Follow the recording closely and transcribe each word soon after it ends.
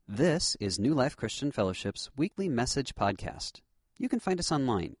This is New Life Christian Fellowship's weekly message podcast. You can find us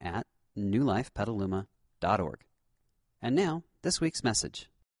online at newlifepetaluma.org. And now, this week's message.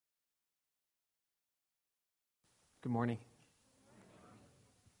 Good morning.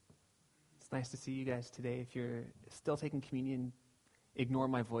 It's nice to see you guys today. If you're still taking communion, ignore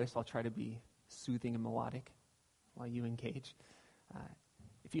my voice. I'll try to be soothing and melodic while you engage.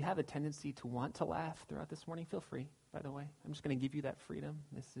 If you have a tendency to want to laugh throughout this morning, feel free, by the way. I'm just going to give you that freedom.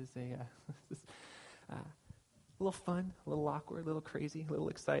 This is a little fun, a little awkward, a little crazy, a little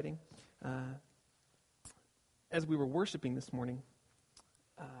exciting. As we were worshiping this morning,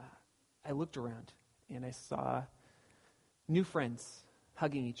 I looked around and I saw new friends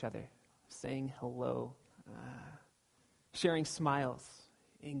hugging each other, saying hello, sharing smiles,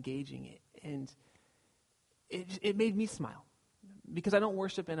 engaging it. And it made me smile. Because I don't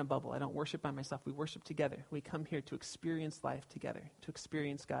worship in a bubble. I don't worship by myself. We worship together. We come here to experience life together, to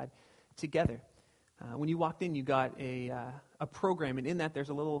experience God together. When you walked in, you got a program, and in that there's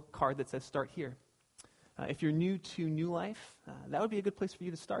a little card that says Start Here. If you're new to New Life, that would be a good place for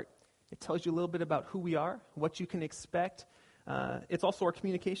you to start. It tells you a little bit about who we are, what you can expect. It's also our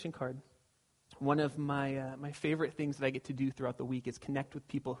communication card. One of my favorite things that I get to do throughout the week is connect with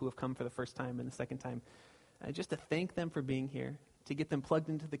people who have come for the first time and the second time, just to thank them for being here, to get them plugged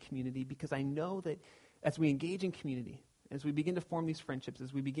into the community, because I know that as we engage in community, as we begin to form these friendships,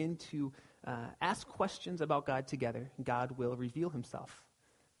 as we begin to ask questions about God together, God will reveal himself.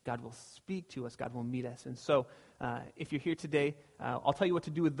 God will speak to us. God will meet us. And so if you're here today, I'll tell you what to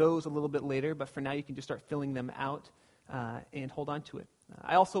do with those a little bit later, but for now you can just start filling them out and hold on to it.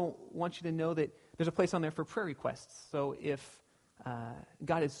 I also want you to know that there's a place on there for prayer requests. So if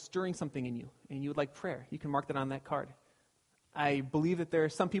God is stirring something in you and you would like prayer, you can mark that on that card. I believe that there are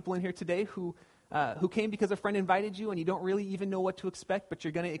some people in here today who came because a friend invited you and you don't really even know what to expect, but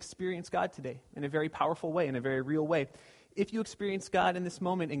you're going to experience God today in a very powerful way, in a very real way. If you experience God in this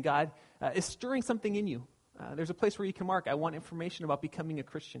moment and God is stirring something in you, there's a place where you can mark, I want information about becoming a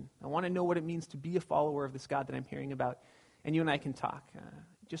Christian. I want to know what it means to be a follower of this God that I'm hearing about, and you and I can talk.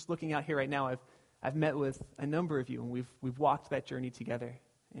 Just looking out here right now, I've met with a number of you, and we've walked that journey together,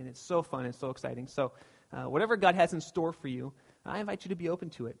 and it's so fun and so exciting. So whatever God has in store for you, I invite you to be open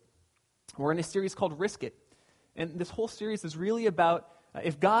to it. We're in a series called Risk It, and this whole series is really about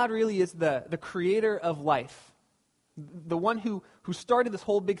if God really is the creator of life, the one who started this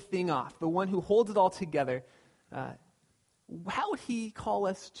whole big thing off, the one who holds it all together, how would he call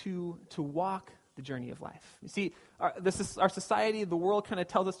us to walk the journey of life? You see, our society, the world kind of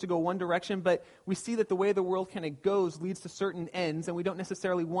tells us to go one direction, but we see that the way the world kind of goes leads to certain ends, and we don't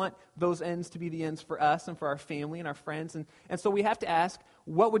necessarily want those ends to be the ends for us and for our family and our friends. And so we have to ask,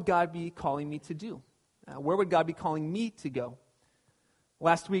 what would God be calling me to do? Where would God be calling me to go?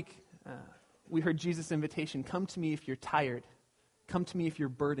 Last week, we heard Jesus' invitation, come to me if you're tired, come to me if you're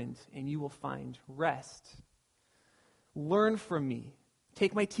burdened, and you will find rest. Learn from me.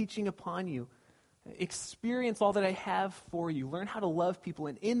 Take my teaching upon you. Experience all that I have for you. Learn how to love people,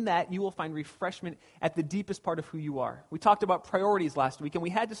 and in that you will find refreshment at the deepest part of who you are. We talked about priorities last week, and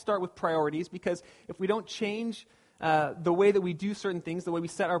we had to start with priorities because if we don't change the way that we do certain things, the way we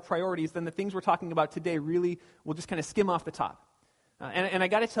set our priorities, then the things we're talking about today really will just kind of skim off the top. And I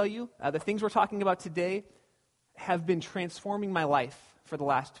got to tell you, the things we're talking about today have been transforming my life for the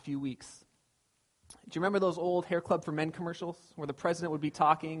last few weeks. Do you remember those old Hair Club for Men commercials where the president would be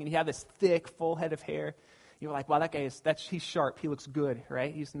talking and he had this thick, full head of hair? You were like, wow, that guy he's sharp. He looks good,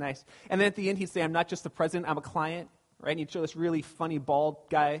 right? He's nice. And then at the end, he'd say, I'm not just the president, I'm a client, right? And he'd show this really funny, bald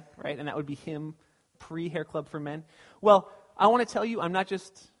guy, right? And that would be him pre-Hair Club for Men. Well, I want to tell you, I'm not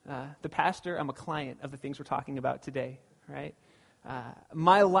just the pastor, I'm a client of the things we're talking about today, right?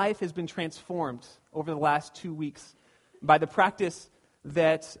 My life has been transformed over the last 2 weeks by the practice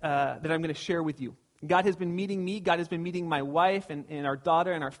that I'm going to share with you. God has been meeting me. God has been meeting my wife and our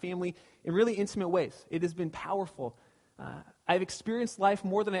daughter and our family in really intimate ways. It has been powerful. I've experienced life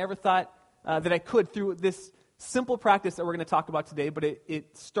more than I ever thought that I could through this simple practice that we're going to talk about today, but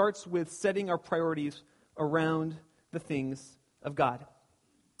it starts with setting our priorities around the things of God.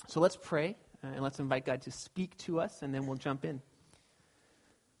 So let's pray, and let's invite God to speak to us, and then we'll jump in.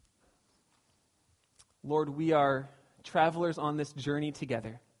 Lord, we are travelers on this journey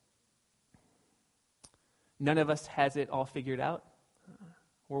together. None of us has it all figured out.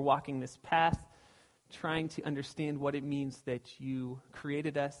 We're walking this path, trying to understand what it means that you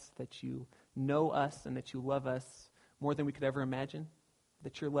created us, that you know us, and that you love us more than we could ever imagine,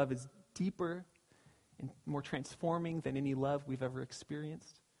 that your love is deeper and more transforming than any love we've ever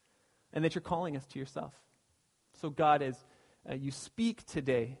experienced, and that you're calling us to yourself. So God, you speak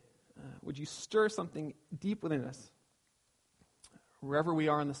today. Would you stir something deep within us? Wherever we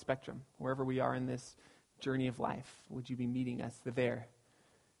are on the spectrum, wherever we are in this journey of life, would you be meeting us there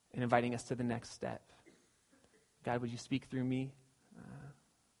and inviting us to the next step? God, would you speak through me?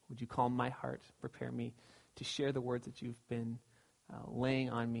 Would you calm my heart, prepare me to share the words that you've been laying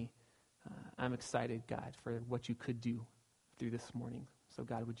on me? I'm excited, God, for what you could do through this morning. So,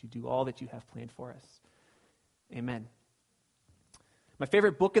 God, would you do all that you have planned for us? Amen. My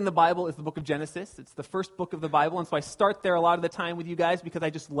favorite book in the Bible is the book of Genesis. It's the first book of the Bible, and so I start there a lot of the time with you guys because I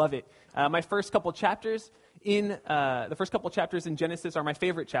just love it. The first couple chapters in Genesis are my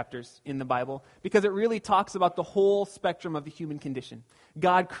favorite chapters in the Bible because it really talks about the whole spectrum of the human condition.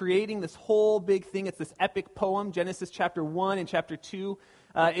 God creating this whole big thing. It's this epic poem. Genesis chapter 1 and chapter 2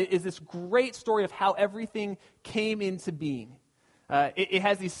 is this great story of how everything came into being. It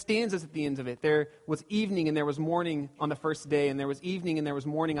has these stanzas at the end of it. There was evening and there was morning on the first day, and there was evening and there was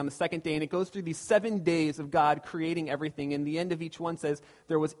morning on the second day, and it goes through these 7 days of God creating everything, and the end of each one says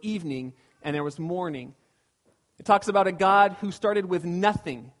there was evening and there was morning. It talks about a God who started with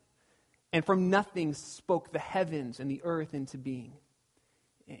nothing, and from nothing spoke the heavens and the earth into being.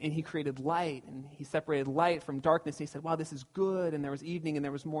 And he created light, and he separated light from darkness. And he said, wow, this is good. And there was evening and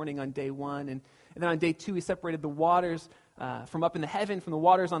there was morning on day 1. And then on day 2, he separated the waters from up in the heaven from the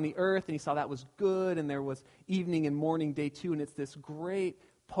waters on the earth. And he saw that was good. And there was evening and morning day 2. And it's this great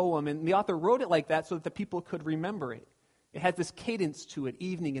poem. And the author wrote it like that so that the people could remember it. It has this cadence to it,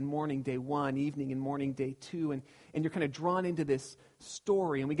 evening and morning day 1, evening and morning day 2. And you're kind of drawn into this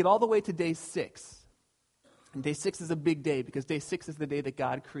story. And we get all the way to day 6. And day 6 is a big day because day 6 is the day that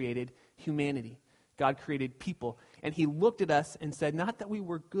God created humanity. God created people. And he looked at us and said, not that we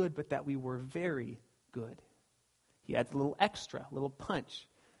were good, but that we were very good. He adds a little extra, a little punch.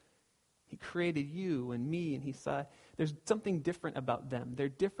 He created you and me, and he saw there's something different about them. They're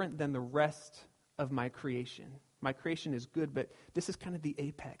different than the rest of my creation. My creation is good, but this is kind of the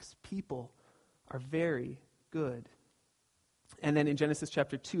apex. People are very good. And then in Genesis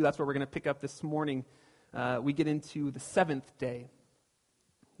chapter 2, that's where we're going to pick up this morning. We get into the 7th day.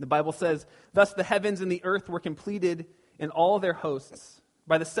 The Bible says, thus the heavens and the earth were completed in all their hosts.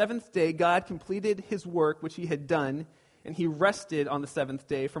 By the 7th day, God completed his work which he had done, and he rested on the 7th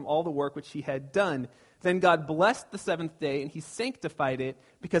day from all the work which he had done. Then God blessed the 7th day, and he sanctified it,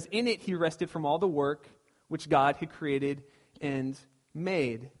 because in it he rested from all the work which God had created and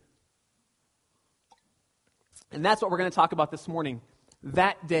made. And that's what we're going to talk about this morning.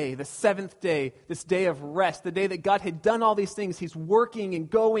 That day, the 7th day, this day of rest, the day that God had done all these things. He's working and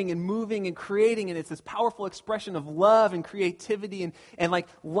going and moving and creating, and it's this powerful expression of love and creativity, and like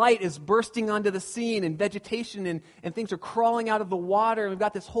light is bursting onto the scene, and vegetation and things are crawling out of the water, and we've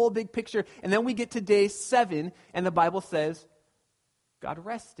got this whole big picture. And then we get to day 7, and the Bible says God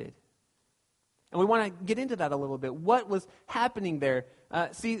rested. And we want to get into that a little bit. What was happening there?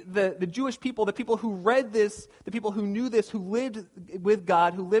 See, the Jewish people, the people who read this, the people who knew this, who lived with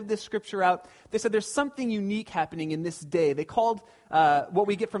God, who lived this scripture out, they said there's something unique happening in this day. They called what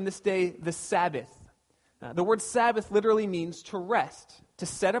we get from this day the Sabbath. The word Sabbath literally means to rest, to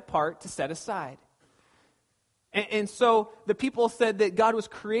set apart, to set aside. And so the people said that God was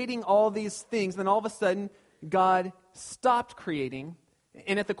creating all these things, then all of a sudden God stopped creating.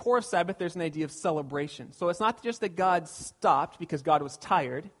 And at the core of Sabbath, there's an idea of celebration. So it's not just that God stopped because God was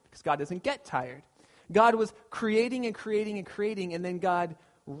tired, because God doesn't get tired. God was creating and creating and creating, and then God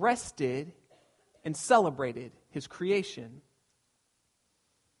rested and celebrated his creation.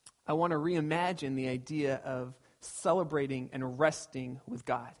 I want to reimagine the idea of celebrating and resting with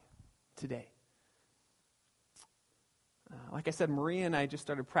God today. Like I said, Maria and I just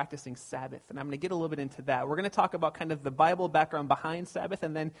started practicing Sabbath, and I'm going to get a little bit into that. We're going to talk about kind of the Bible background behind Sabbath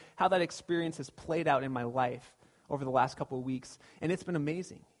and then how that experience has played out in my life over the last couple of weeks. And it's been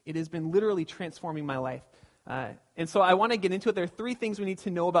amazing. It has been literally transforming my life. And so I want to get into it. There are 3 things we need to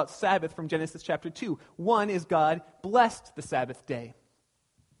know about Sabbath from Genesis chapter 2. One is God blessed the Sabbath day.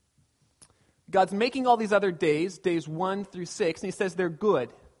 God's making all these other days 1 through 6, and he says they're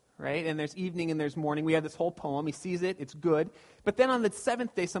good. Right? And there's evening and there's morning. We have this whole poem. He sees it. It's good. But then on the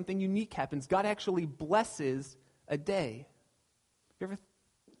 7th day, something unique happens. God actually blesses a day. You ever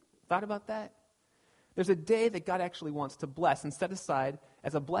thought about that? There's a day that God actually wants to bless and set aside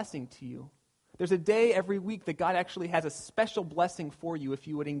as a blessing to you. There's a day every week that God actually has a special blessing for you if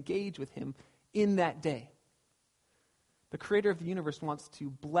you would engage with him in that day. The creator of the universe wants to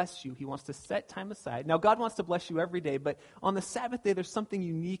bless you. He wants to set time aside. Now, God wants to bless you every day, but on the Sabbath day, there's something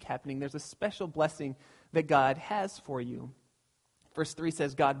unique happening. There's a special blessing that God has for you. Verse 3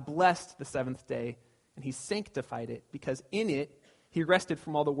 says, God blessed the 7th day and he sanctified it, because in it he rested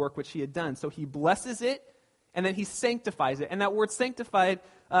from all the work which he had done. So he blesses it, and then he sanctifies it. And that word sanctified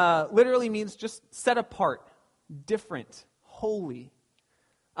literally means just set apart, different, holy,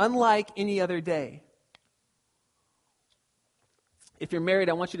 unlike any other day. If you're married,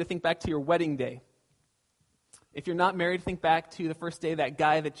 I want you to think back to your wedding day. If you're not married, think back to the first day that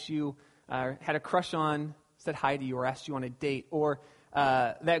guy that you had a crush on said hi to you or asked you on a date, or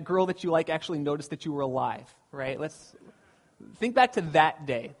that girl that you like actually noticed that you were alive, right? Let's think back to that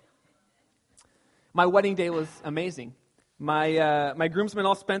day. My wedding day was amazing. My groomsmen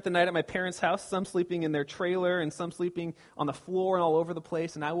all spent the night at my parents' house, some sleeping in their trailer and some sleeping on the floor and all over the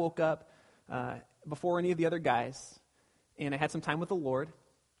place, and I woke up before any of the other guys, and I had some time with the Lord,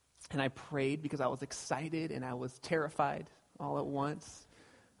 and I prayed because I was excited and I was terrified all at once.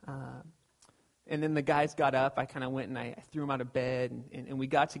 And then the guys got up. I kind of went and I threw them out of bed, and we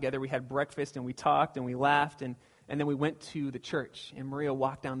got together. We had breakfast, and we talked, and we laughed, and then we went to the church, and Maria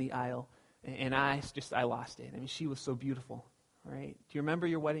walked down the aisle, and I lost it. I mean, she was so beautiful, right? Do you remember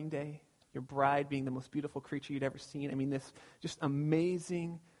your wedding day? Your bride being the most beautiful creature you'd ever seen? I mean, this just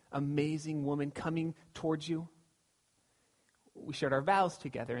amazing, amazing woman coming towards you. We shared our vows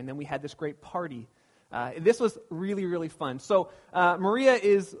together, and then we had this great party. This was really, really fun. So Maria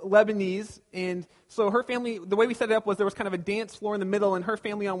is Lebanese, and so her family, the way we set it up was there was kind of a dance floor in the middle, and her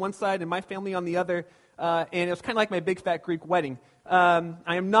family on one side and my family on the other, and it was kind of like my big fat Greek wedding. I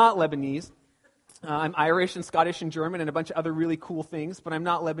am not Lebanese. I'm Irish and Scottish and German and a bunch of other really cool things, but I'm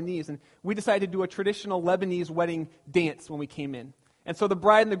not Lebanese. And we decided to do a traditional Lebanese wedding dance when we came in. And so the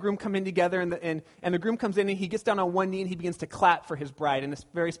bride and the groom come in together, and the groom comes in, and he gets down on one knee, and he begins to clap for his bride in a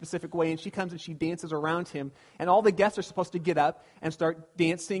very specific way, and she comes and she dances around him, and all the guests are supposed to get up and start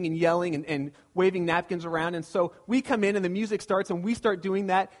dancing and yelling and waving napkins around. And so we come in, and the music starts, and we start doing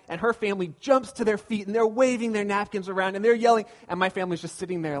that, and her family jumps to their feet, and they're waving their napkins around, and they're yelling, and my family's just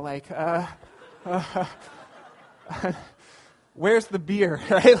sitting there like, where's the beer,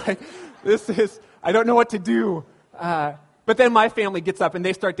 right? Like, I don't know what to do. But then my family gets up and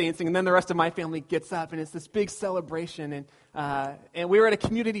they start dancing, and then the rest of my family gets up, and it's this big celebration. And we were at a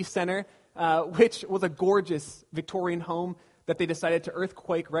community center, which was a gorgeous Victorian home that they decided to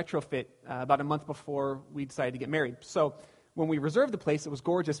earthquake retrofit about a month before we decided to get married. So when we reserved the place, it was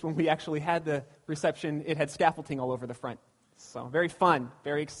gorgeous. When we actually had the reception, it had scaffolding all over the front. So very fun,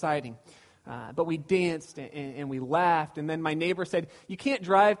 very exciting. But we danced and we laughed, and then my neighbor said, "You can't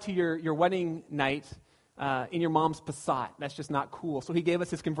drive to your wedding night in your mom's Passat. That's just not cool." So he gave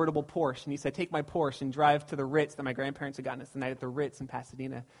us his convertible Porsche, and he said, "Take my Porsche and drive to the Ritz that my grandparents had gotten us the night at the Ritz in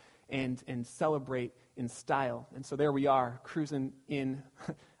Pasadena and celebrate in style." And so there we are, cruising in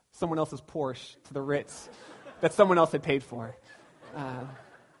someone else's Porsche to the Ritz that someone else had paid for.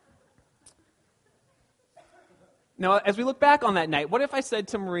 Now, as we look back on that night, what if I said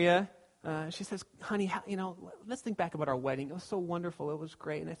to Maria, she says, "Honey, let's think back about our wedding. It was so wonderful. It was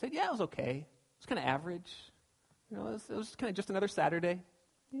great." And I said, "Yeah, it was okay. It was kind of average. It was kind of just another Saturday.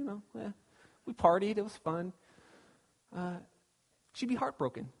 We partied. It was fun." She'd be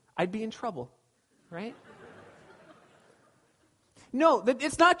heartbroken. I'd be in trouble, right? No,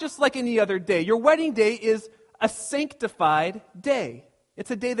 it's not just like any other day. Your wedding day is a sanctified day. It's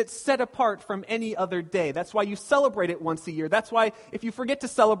a day that's set apart from any other day. That's why you celebrate it once a year. That's why if you forget to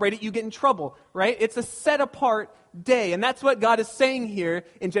celebrate it, you get in trouble, right? It's a set apart day. And that's what God is saying here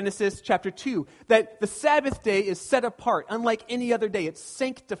in Genesis chapter 2, that the Sabbath day is set apart, unlike any other day. It's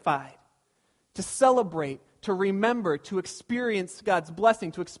sanctified to celebrate, to remember, to experience God's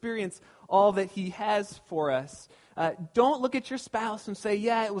blessing, to experience all that He has for us. Don't look at your spouse and say,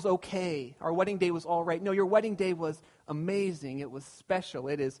 "Yeah, it was okay. Our wedding day was all right." No, your wedding day was amazing. It was special.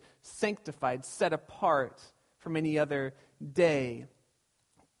 It is sanctified, set apart from any other day.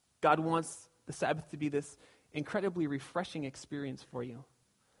 God wants the Sabbath to be this incredibly refreshing experience for you,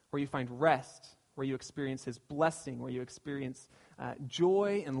 where you find rest, where you experience His blessing, where you experience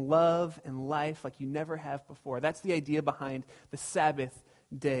joy and love and life like you never have before. That's the idea behind the Sabbath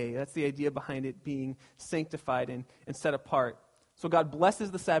day. That's the idea behind it being sanctified and set apart. So God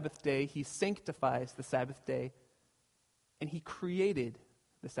blesses the Sabbath day, He sanctifies the Sabbath day, and He created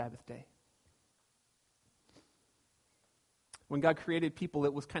the Sabbath day. When God created people,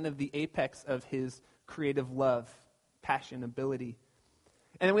 it was kind of the apex of His creative love, passion, ability.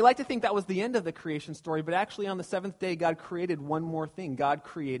 And then we like to think that was the end of the creation story, but actually on the seventh day, God created one more thing. God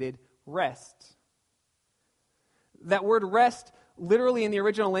created rest. That word rest literally in the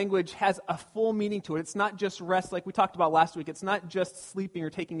original language has a full meaning to it. It's not just rest like we talked about last week. It's not just sleeping or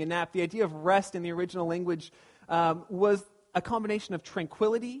taking a nap. The idea of rest in the original language was a combination of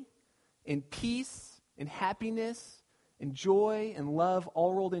tranquility and peace and happiness and joy and love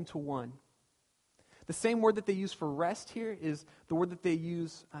all rolled into one. The same word that they use for rest here is the word that they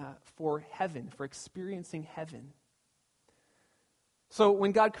use for heaven, for experiencing heaven. So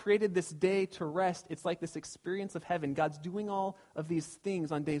when God created this day to rest, it's like this experience of heaven. God's doing all of these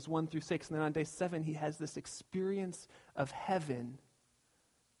things on days 1 through 6, and then on day 7, he has this experience of heaven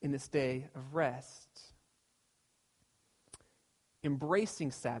in this day of rest.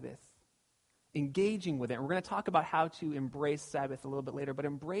 Embracing Sabbath, engaging with it. And we're going to talk about how to embrace Sabbath a little bit later, but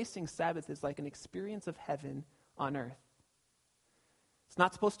embracing Sabbath is like an experience of heaven on earth. It's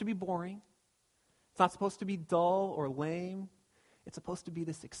not supposed to be boring. It's not supposed to be dull or lame. It's supposed to be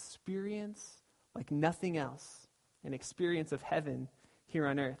this experience like nothing else, an experience of heaven here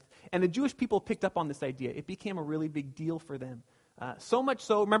on earth. And the Jewish people picked up on this idea. It became a really big deal for them. So much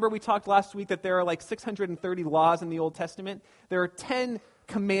so, remember we talked last week that there are like 630 laws in the Old Testament? There are 10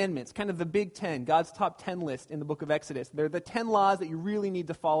 commandments, kind of the big 10, God's top 10 list in the book of Exodus. They're the 10 laws that you really need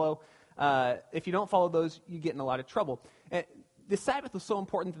to follow. If you don't follow those, you get in a lot of trouble. And the Sabbath was so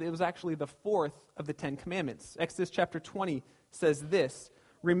important that it was actually the fourth of the 10 commandments. Exodus chapter 20 says this,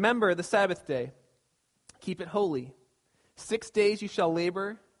 "Remember the Sabbath day, keep it holy. 6 days you shall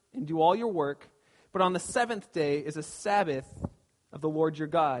labor and do all your work, but on the seventh day is a Sabbath of the Lord your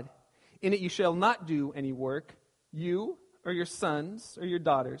God. In it you shall not do any work, you or your sons or your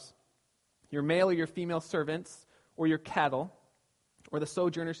daughters, your male or your female servants or your cattle, or the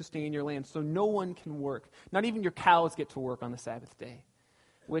sojourners who stay in your land." So no one can work. Not even your cows get to work on the Sabbath day,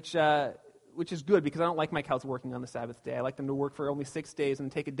 which is good because I don't like my cows working on the Sabbath day. I like them to work for only 6 days and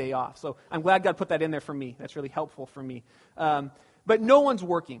take a day off. So I'm glad God put that in there for me. That's really helpful for me. But no one's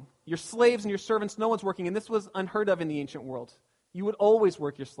working. Your slaves and your servants, no one's working. And this was unheard of in the ancient world. You would always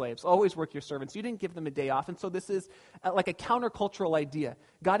work your slaves, always work your servants. You didn't give them a day off. And so this is like a countercultural idea.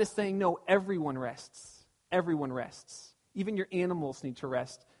 God is saying, no, everyone rests. Everyone rests. Even your animals need to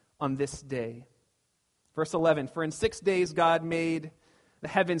rest on this day. Verse 11, "For in 6 days God made the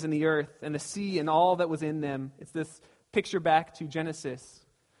heavens and the earth and the sea and all that was in them." It's this picture back to Genesis.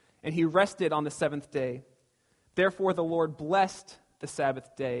 "And he rested on the seventh day. Therefore the Lord blessed the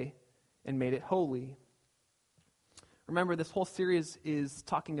Sabbath day and made it holy." Remember, this whole series is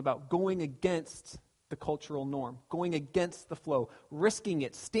talking about going against the cultural norm, going against the flow, risking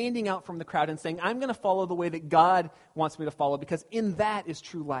it, standing out from the crowd and saying, I'm going to follow the way that God wants me to follow, because in that is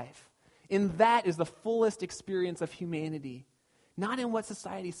true life. In that is the fullest experience of humanity, not in what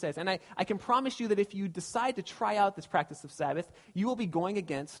society says. And I can promise you that if you decide to try out this practice of Sabbath, you will be going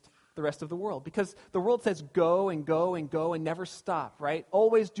against the rest of the world, because the world says go and go and go and never stop, right?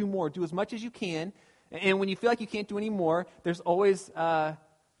 Always do more. Do as much as you can. And when you feel like you can't do any more, there's always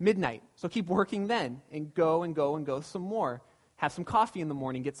midnight. So keep working then and go and go and go some more. Have some coffee in the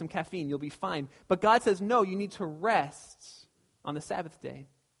morning, get some caffeine, you'll be fine. But God says, no, you need to rest on the Sabbath day.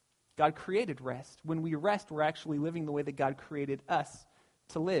 God created rest. When we rest, we're actually living the way that God created us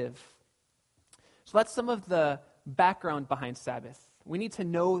to live. So that's some of the background behind Sabbath. We need to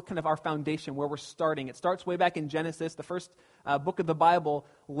know kind of our foundation, where we're starting. It starts way back in Genesis. The first book of the Bible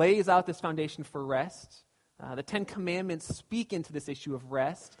lays out this foundation for rest. The 10 Commandments speak into this issue of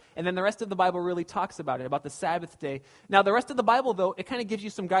rest. And then the rest of the Bible really talks about it, about the Sabbath day. Now, the rest of the Bible, though, it kind of gives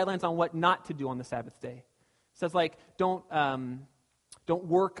you some guidelines on what not to do on the Sabbath day. It says, like, don't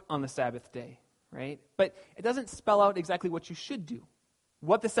work on the Sabbath day, right? But it doesn't spell out exactly what you should do,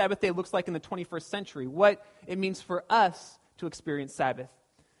 what the Sabbath day looks like in the 21st century, what it means for us to experience Sabbath.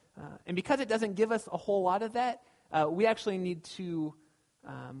 And because it doesn't give us a whole lot of that, we actually need to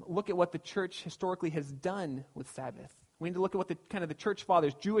look at what the church historically has done with Sabbath. We need to look at what the church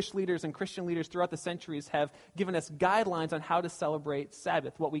fathers, Jewish leaders and Christian leaders throughout the centuries have given us guidelines on how to celebrate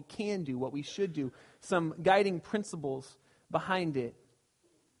Sabbath, what we can do, what we should do, some guiding principles behind it.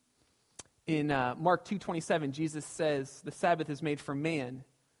 In Mark 2:27, Jesus says, "The Sabbath is made for man,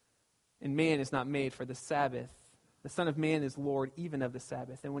 and man is not made for the Sabbath. The Son of Man is Lord even of the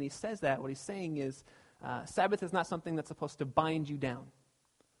Sabbath." And when he says that, what he's saying is, Sabbath is not something that's supposed to bind you down,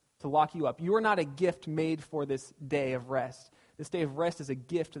 to lock you up. You are not a gift made for this day of rest. This day of rest is a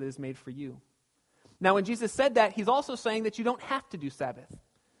gift that is made for you. Now, when Jesus said that, he's also saying that you don't have to do Sabbath.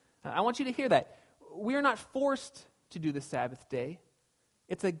 I want you to hear that. We are not forced to do the Sabbath day.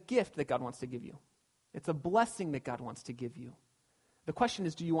 It's a gift that God wants to give you. It's a blessing that God wants to give you. The question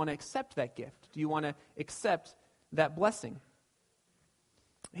is, do you want to accept that gift? Do you want to accept that blessing?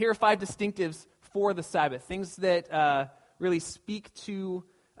 Here are 5 distinctives for the Sabbath, things that really speak to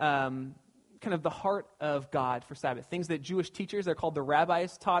kind of the heart of God for Sabbath, things that Jewish teachers, they're called the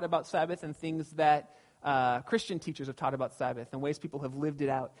rabbis, taught about Sabbath, and things that Christian teachers have taught about Sabbath, and ways people have lived it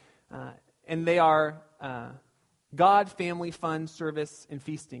out. And they are God, family, fun, service, and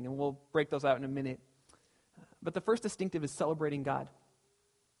feasting. And we'll break those out in a minute. But the first distinctive is celebrating God.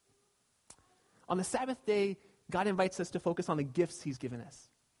 On the Sabbath day, God invites us to focus on the gifts he's given us.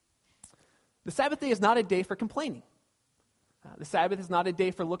 The Sabbath day is not a day for complaining. The Sabbath is not a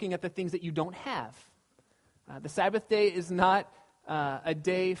day for looking at the things that you don't have. The Sabbath day is not a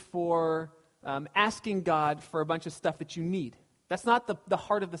day for asking God for a bunch of stuff that you need. That's not the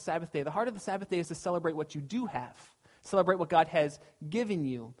heart of the Sabbath day. The heart of the Sabbath day is to celebrate what you do have, celebrate what God has given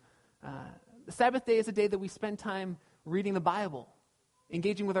you. The Sabbath day is a day that we spend time reading the Bible,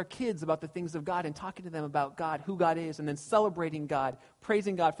 engaging with our kids about the things of God and talking to them about God, who God is, and then celebrating God,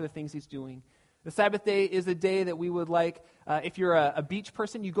 praising God for the things he's doing. The Sabbath day is a day that we would like, if you're a beach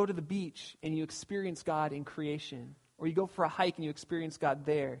person, you go to the beach and you experience God in creation. Or you go for a hike and you experience God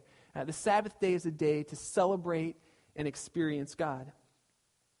there. The Sabbath day is a day to celebrate and experience God.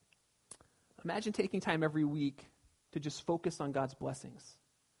 Imagine taking time every week to just focus on God's blessings.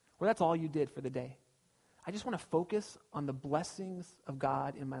 Or that's all you did for the day. I just want to focus on the blessings of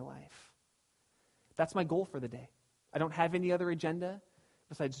God in my life. That's my goal for the day. I don't have any other agenda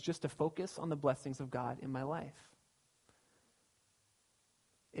besides just to focus on the blessings of God in my life.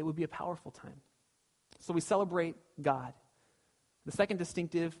 It would be a powerful time. So we celebrate God. The second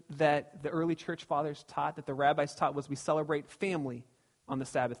distinctive that the early church fathers taught, that the rabbis taught, was we celebrate family on the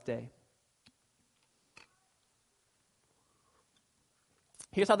Sabbath day.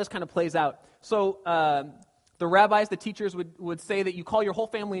 Here's how this kind of plays out. So the rabbis, the teachers, would say that you call your whole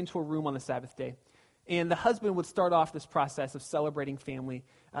family into a room on the Sabbath day. And the husband would start off this process of celebrating family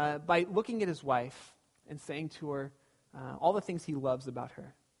by looking at his wife and saying to her all the things he loves about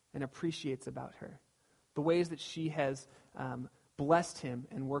her and appreciates about her, the ways that she has blessed him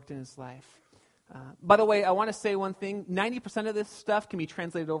and worked in his life. By the way, I want to say one thing. 90% of this stuff can be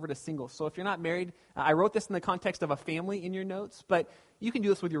translated over to singles. So if you're not married, I wrote this in the context of a family in your notes, but you can do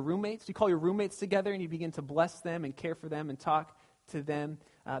this with your roommates. You call your roommates together and you begin to bless them and care for them and talk to them.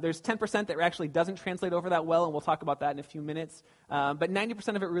 There's 10% that actually doesn't translate over that well, and we'll talk about that in a few minutes. But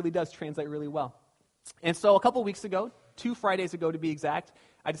 90% of it really does translate really well. And so a couple weeks ago, 2 Fridays ago to be exact,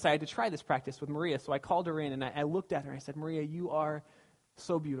 I decided to try this practice with Maria. So I called her in and I looked at her and I said, Maria, you are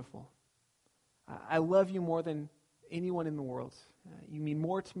so beautiful. I love you more than anyone in the world. You mean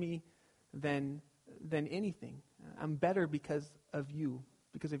more to me than anything. I'm better because of you,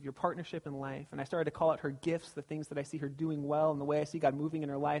 because of your partnership in life. And I started to call out her gifts, the things that I see her doing well, and the way I see God moving in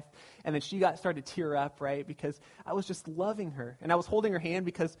her life. And then she started to tear up, right, because I was just loving her. And I was holding her hand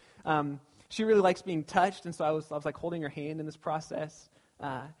because she really likes being touched, and so I was like holding her hand in this process.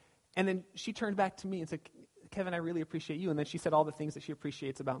 And then she turned back to me and said, Kevin, I really appreciate you. And then she said all the things that she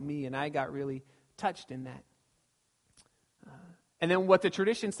appreciates about me, and I got really touched in that. And then what the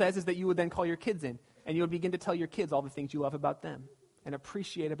tradition says is that you would then call your kids in, and you would begin to tell your kids all the things you love about them and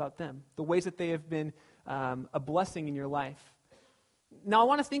appreciate about them, the ways that they have been a blessing in your life. Now, I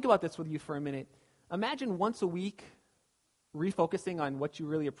want to think about this with you for a minute. Imagine once a week refocusing on what you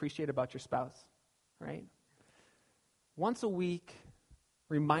really appreciate about your spouse, right? Once a week,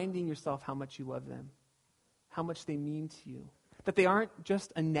 reminding yourself how much you love them, how much they mean to you, that they aren't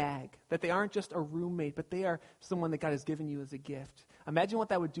just a nag, that they aren't just a roommate, but they are someone that God has given you as a gift. Imagine what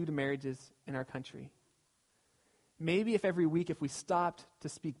that would do to marriages in our country. Maybe if every week, if we stopped to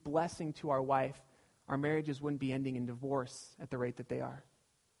speak blessing to our wife, our marriages wouldn't be ending in divorce at the rate that they are.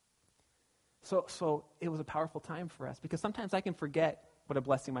 So it was a powerful time for us, because sometimes I can forget what a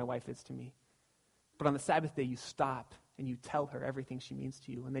blessing my wife is to me. But on the Sabbath day, you stop and you tell her everything she means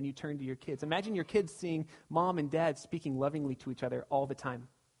to you, and then you turn to your kids. Imagine your kids seeing mom and dad speaking lovingly to each other all the time.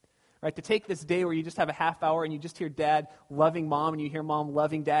 Right? To take this day where you just have a half hour and you just hear dad loving mom and you hear mom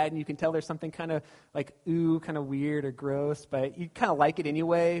loving dad, and you can tell there's something kind of like, ooh, kind of weird or gross, but you kind of like it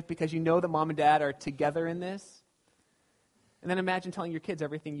anyway because you know that mom and dad are together in this. And then imagine telling your kids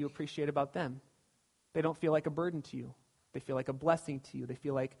everything you appreciate about them. They don't feel like a burden to you. They feel like a blessing to you. They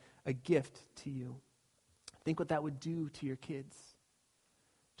feel like a gift to you. Think what that would do to your kids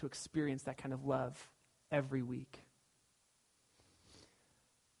to experience that kind of love every week.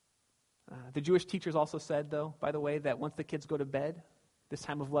 The Jewish teachers also said, though, by the way, that once the kids go to bed, this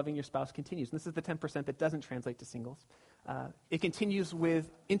time of loving your spouse continues. And this is the 10% that doesn't translate to singles. It continues with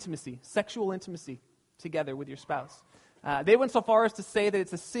intimacy, sexual intimacy together with your spouse. They went so far as to say that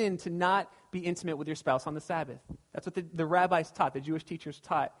it's a sin to not be intimate with your spouse on the Sabbath. That's what the rabbis taught, the Jewish teachers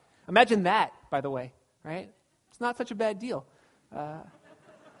taught. Imagine that, by the way, right? It's not such a bad deal.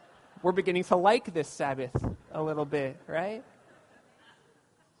 We're beginning to like this Sabbath a little bit, right?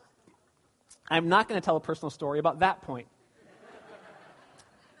 I'm not going to tell a personal story about that point.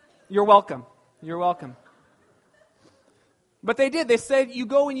 You're welcome. You're welcome. But they did. They said, you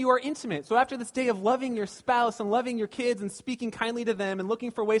go and you are intimate. So after this day of loving your spouse and loving your kids and speaking kindly to them and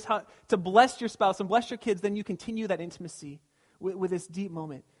looking for ways how to bless your spouse and bless your kids, then you continue that intimacy with this deep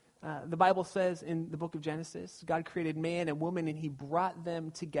moment. The Bible says in the book of Genesis, God created man and woman and he brought them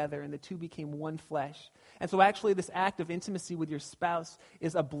together and the two became one flesh. And so actually this act of intimacy with your spouse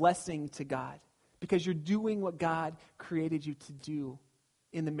is a blessing to God because you're doing what God created you to do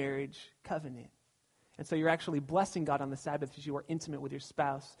in the marriage covenant. And so you're actually blessing God on the Sabbath as you are intimate with your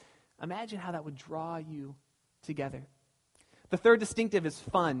spouse. Imagine how that would draw you together. The third distinctive is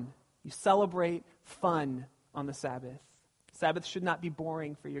fun. You celebrate fun on the Sabbath. Sabbath should not be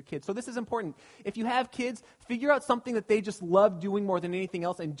boring for your kids. So this is important. If you have kids, figure out something that they just love doing more than anything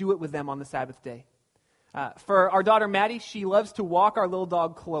else and do it with them on the Sabbath day. For our daughter Maddie, she loves to walk our little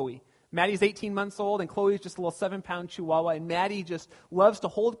dog Chloe. Maddie's 18 months old, and Chloe's just a little 7-pound chihuahua, and Maddie just loves to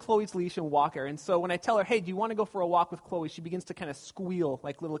hold Chloe's leash and walk her. And so when I tell her, hey, do you want to go for a walk with Chloe, she begins to kind of squeal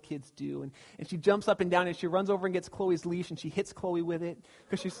like little kids do. And she jumps up and down, and she runs over and gets Chloe's leash, and she hits Chloe with it,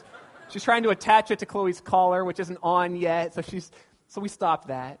 because she's trying to attach it to Chloe's collar, which isn't on yet. So we stopped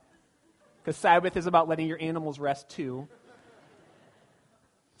that, because Sabbath is about letting your animals rest too.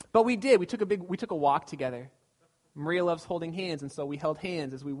 But we did. We took a walk together. Maria loves holding hands, and so we held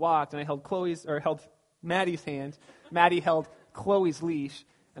hands as we walked, and I held Maddie's hand. Maddie held Chloe's leash,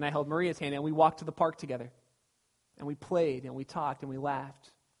 and I held Maria's hand, and we walked to the park together. And we played, and we talked, and we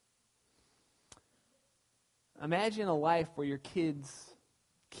laughed. Imagine a life where your kids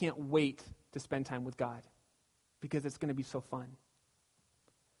can't wait to spend time with God, because it's going to be so fun.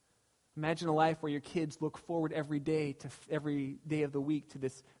 Imagine a life where your kids look forward every day of the week to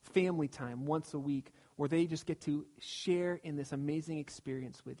this family time once a week where they just get to share in this amazing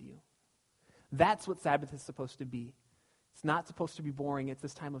experience with you. That's what Sabbath is supposed to be. It's not supposed to be boring. It's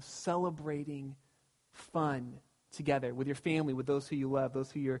this time of celebrating fun together with your family, with those who you love,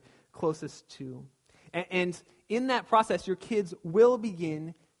 those who you're closest to. And in that process, your kids will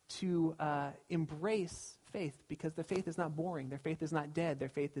begin to embrace faith, because their faith is not boring. Their faith is not dead. Their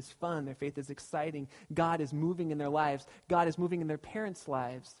faith is fun. Their faith is exciting. God is moving in their lives. God is moving in their parents'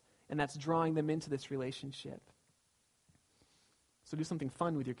 lives, and that's drawing them into this relationship. So do something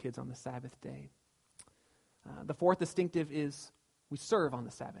fun with your kids on the Sabbath day. The fourth distinctive is we serve on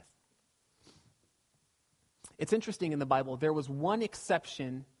the Sabbath. It's interesting in the Bible, there was one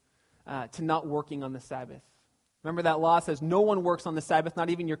exception to not working on the Sabbath. Remember that law says no one works on the Sabbath, not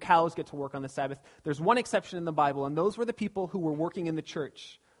even your cows get to work on the Sabbath. There's one exception in the Bible, and those were the people who were working in the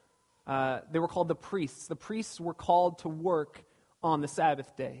church. They were called the priests. The priests were called to work on the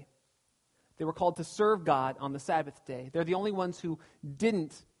Sabbath day. They were called to serve God on the Sabbath day. They're the only ones who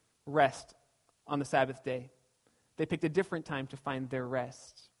didn't rest on the Sabbath day. They picked a different time to find their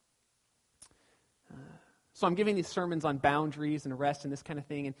rest. So I'm giving these sermons on boundaries and rest and this kind of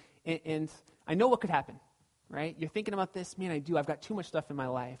thing, and I know what could happen. Right? You're thinking about this, man, I've got too much stuff in my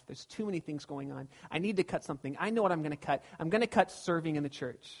life. There's too many things going on. I need to cut something. I know what I'm going to cut. I'm going to cut serving in the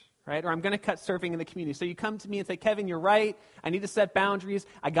church, right? Or I'm going to cut serving in the community. So you come to me and say, Kevin, you're right. I need to set boundaries.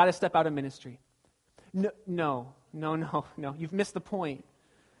 I got to step out of ministry. No. You've missed the point.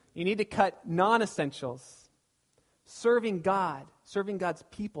 You need to cut non-essentials. Serving God, serving God's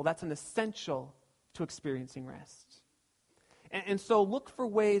people, that's an essential to experiencing rest. And so look for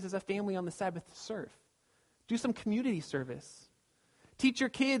ways as a family on the Sabbath to serve. Do some community service. Teach your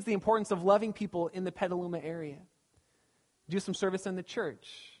kids the importance of loving people in the Petaluma area. Do some service in the church.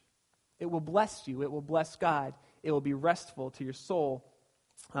 It will bless you. It will bless God. It will be restful to your soul.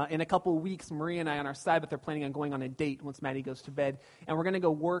 In a couple of weeks, Maria and I on our Sabbath are planning on going on a date once Maddie goes to bed. And we're going to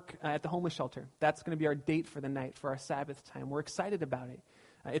go work at the homeless shelter. That's going to be our date for the night, for our Sabbath time. We're excited about it.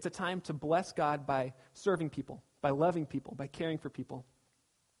 It's a time to bless God by serving people, by loving people, by caring for people.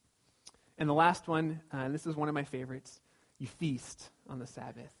 And the last one, and this is one of my favorites, you feast on the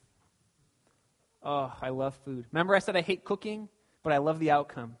Sabbath. Oh, I love food. Remember I said I hate cooking, but I love the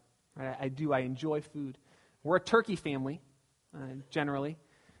outcome. Right? I do. I enjoy food. We're a turkey family, generally,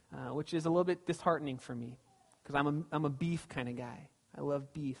 which is a little bit disheartening for me, because I'm a beef kind of guy. I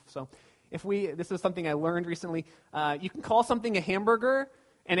love beef. So this is something I learned recently. You can call something a hamburger,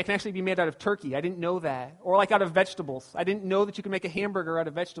 and it can actually be made out of turkey. I didn't know that. Or like out of vegetables. I didn't know that you could make a hamburger out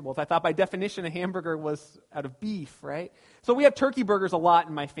of vegetables. I thought by definition a hamburger was out of beef, right? So we have turkey burgers a lot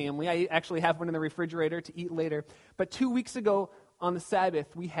in my family. I actually have one in the refrigerator to eat later. But 2 weeks ago on the Sabbath,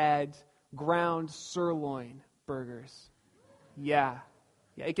 we had ground sirloin burgers. Yeah,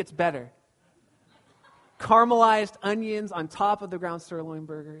 it gets better. Caramelized onions on top of the ground sirloin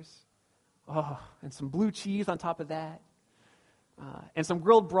burgers. Oh, and some blue cheese on top of that. and some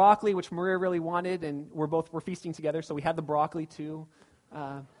grilled broccoli, which Maria really wanted, and we're feasting together, so we had the broccoli too.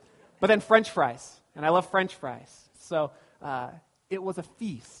 But then French fries, and I love French fries. So it was a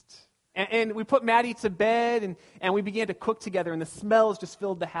feast. And we put Maddie to bed, and we began to cook together, and the smells just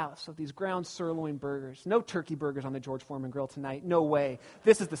filled the house of these ground sirloin burgers. No turkey burgers on the George Foreman grill tonight. No way.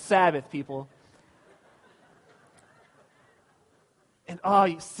 This is the Sabbath, people.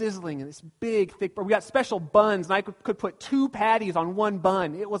 And sizzling, and this big, thick burger. We got special buns, and I could put 2 patties on one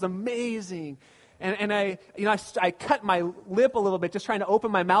bun. It was amazing. And I cut my lip a little bit, just trying to open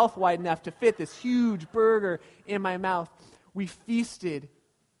my mouth wide enough to fit this huge burger in my mouth. We feasted.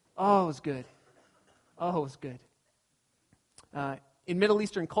 Oh, it was good. Oh, it was good. In Middle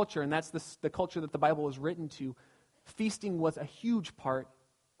Eastern culture, and that's the culture that the Bible was written to, feasting was a huge part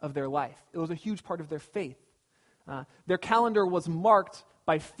of their life. It was a huge part of their faith. Their calendar was marked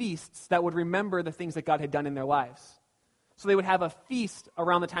by feasts that would remember the things that God had done in their lives. So they would have a feast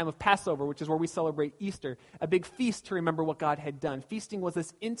around the time of Passover, which is where we celebrate Easter, a big feast to remember what God had done. Feasting was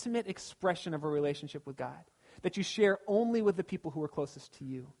this intimate expression of a relationship with God that you share only with the people who are closest to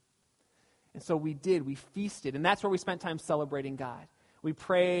you. And so we feasted, and that's where we spent time celebrating God. We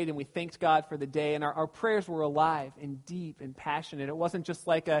prayed and we thanked God for the day, and our prayers were alive and deep and passionate. It wasn't just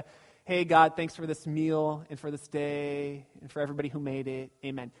like hey, God, thanks for this meal and for this day and for everybody who made it.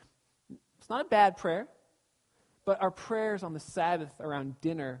 Amen. It's not a bad prayer, but our prayers on the Sabbath around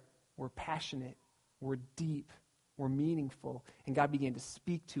dinner were passionate, were deep, were meaningful, and God began to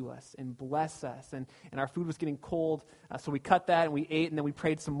speak to us and bless us. And our food was getting cold, so we cut that and we ate, and then we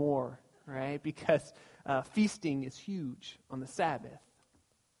prayed some more, right? Because feasting is huge on the Sabbath.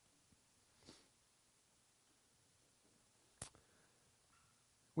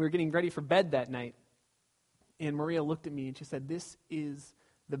 We were getting ready for bed that night, and Maria looked at me and she said, "This is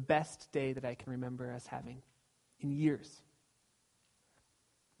the best day that I can remember us having in years."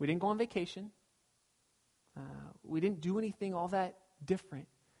 We didn't go on vacation. We didn't do anything all that different.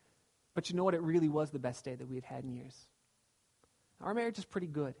 But you know what? It really was the best day that we had had in years. Our marriage is pretty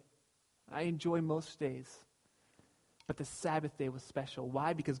good. I enjoy most days. But the Sabbath day was special.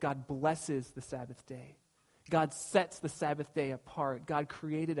 Why? Because God blesses the Sabbath day. God sets the Sabbath day apart. God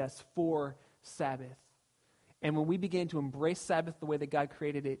created us for Sabbath. And when we began to embrace Sabbath the way that God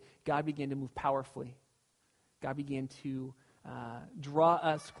created it, God began to move powerfully. God began to draw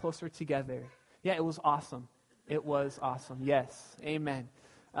us closer together. Yeah, it was awesome. It was awesome. Yes, amen.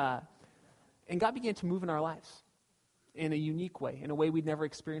 And God began to move in our lives in a unique way, in a way we'd never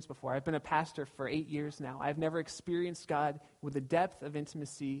experienced before. I've been a pastor for 8 years now. I've never experienced God with the depth of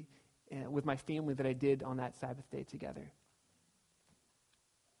intimacy with my family that I did on that Sabbath day together.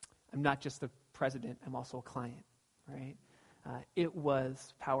 I'm not just the president, I'm also a client, right? It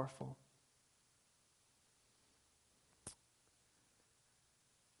was powerful.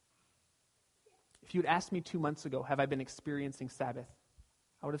 If you'd asked me 2 months ago, have I been experiencing Sabbath?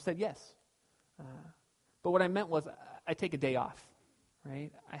 I would have said yes. But what I meant was I take a day off,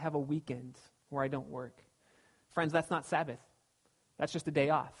 right? I have a weekend where I don't work. Friends, that's not Sabbath. That's just a day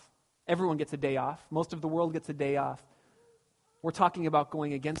off. Everyone gets a day off. Most of the world gets a day off. We're talking about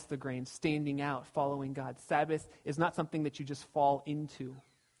going against the grain, standing out, following God. Sabbath is not something that you just fall into.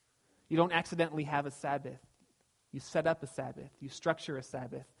 You don't accidentally have a Sabbath. You set up a Sabbath. You structure a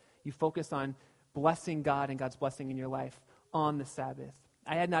Sabbath. You focus on blessing God and God's blessing in your life on the Sabbath.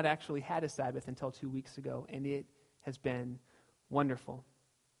 I had not actually had a Sabbath until 2 weeks ago, and it has been wonderful.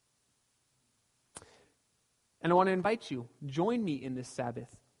 And I want to invite you, join me in this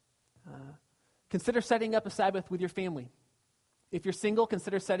Sabbath. Consider setting up a Sabbath with your family. If you're single,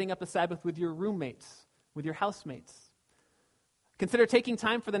 consider setting up a Sabbath with your roommates, with your housemates. Consider taking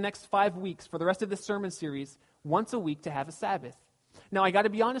time for the next 5 weeks, for the rest of this sermon series, once a week to have a Sabbath. Now, I got to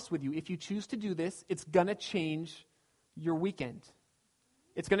be honest with you. If you choose to do this, it's going to change your weekend.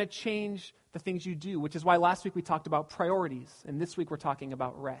 It's going to change the things you do, which is why last week we talked about priorities, and this week we're talking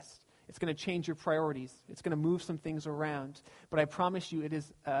about rest. It's going to change your priorities. It's going to move some things around. But I promise you, it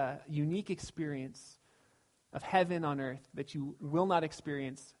is a unique experience of heaven on earth that you will not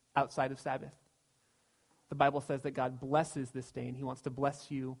experience outside of Sabbath. The Bible says that God blesses this day, and he wants to bless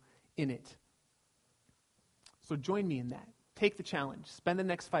you in it. So join me in that. Take the challenge. Spend the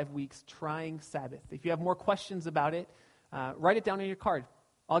next 5 weeks trying Sabbath. If you have more questions about it, write it down on your card.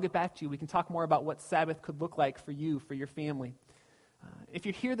 I'll get back to you. We can talk more about what Sabbath could look like for you, for your family. If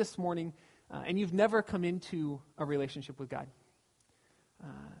you're here this morning and you've never come into a relationship with God,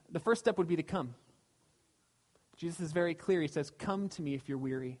 the first step would be to come. Jesus is very clear. He says, "Come to me if you're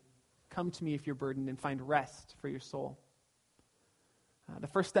weary. Come to me if you're burdened and find rest for your soul." The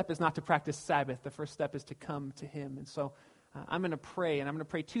first step is not to practice Sabbath. The first step is to come to him. And so I'm going to pray, and I'm going to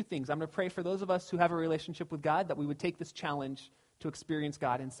pray two things. I'm going to pray for those of us who have a relationship with God that we would take this challenge to experience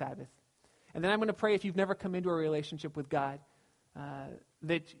God in Sabbath. And then I'm going to pray if you've never come into a relationship with God, that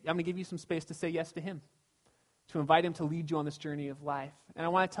I'm going to give you some space to say yes to Him, to invite Him to lead you on this journey of life. And I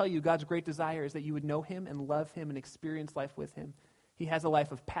want to tell you, God's great desire is that you would know Him and love Him and experience life with Him. He has a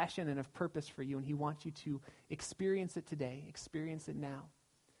life of passion and of purpose for you, and He wants you to experience it today, experience it now.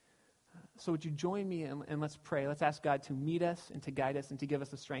 So would you join me and let's pray. Let's ask God to meet us and to guide us and to give us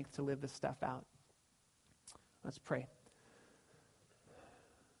the strength to live this stuff out. Let's pray.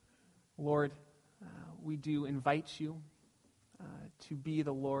 Lord, we do invite you to be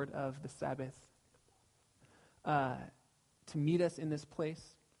the Lord of the Sabbath, to meet us in this place,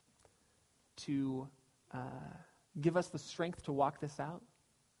 to give us the strength to walk this out.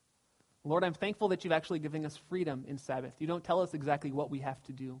 Lord, I'm thankful that you've actually given us freedom in Sabbath. You don't tell us exactly what we have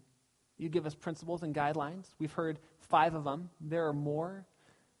to do. You give us principles and guidelines. We've heard 5 of them. There are more.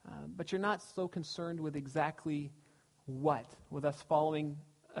 But you're not so concerned with exactly what, with us following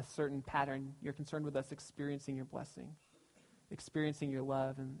a certain pattern. You're concerned with us experiencing your blessing, experiencing your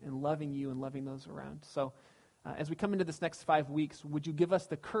love, and loving you and loving those around. So as we come into this next 5 weeks, would you give us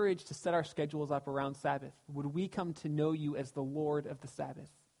the courage to set our schedules up around Sabbath? Would we come to know you as the Lord of the Sabbath,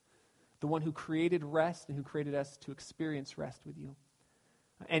 the one who created rest and who created us to experience rest with you?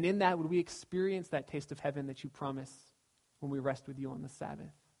 And in that, would we experience that taste of heaven that you promise when we rest with you on the Sabbath?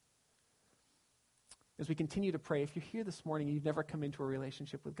 As we continue to pray, if you're here this morning and you've never come into a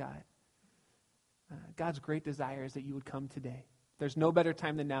relationship with God, God's great desire is that you would come today. There's no better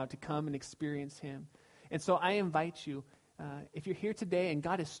time than now to come and experience Him. And so I invite you, if you're here today and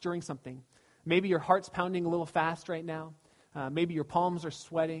God is stirring something, maybe your heart's pounding a little fast right now, maybe your palms are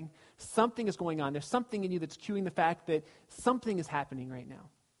sweating, something is going on. There's something in you that's cueing the fact that something is happening right now.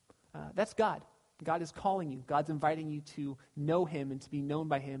 That's God. God is calling you. God's inviting you to know Him and to be known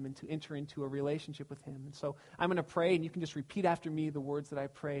by Him and to enter into a relationship with Him. And so I'm going to pray, and you can just repeat after me the words that I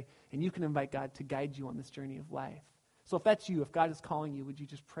pray, and you can invite God to guide you on this journey of life. So if that's you, if God is calling you, would you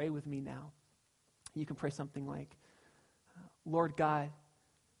just pray with me now? You can pray something like, Lord God,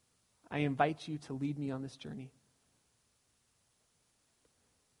 I invite you to lead me on this journey.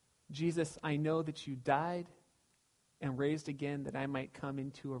 Jesus, I know that you died and raised again that I might come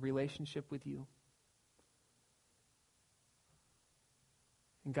into a relationship with you.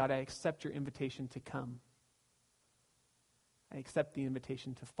 And God, I accept your invitation to come. I accept the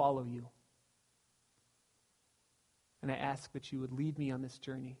invitation to follow you. And I ask that you would lead me on this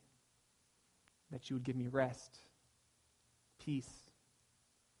journey, that you would give me rest, peace,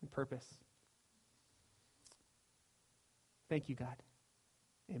 and purpose. Thank you, God.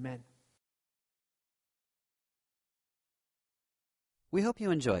 Amen. We hope you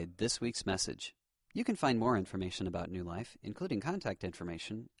enjoyed this week's message. You can find more information about New Life, including contact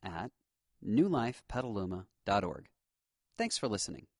information, at newlifepetaluma.org. Thanks for listening.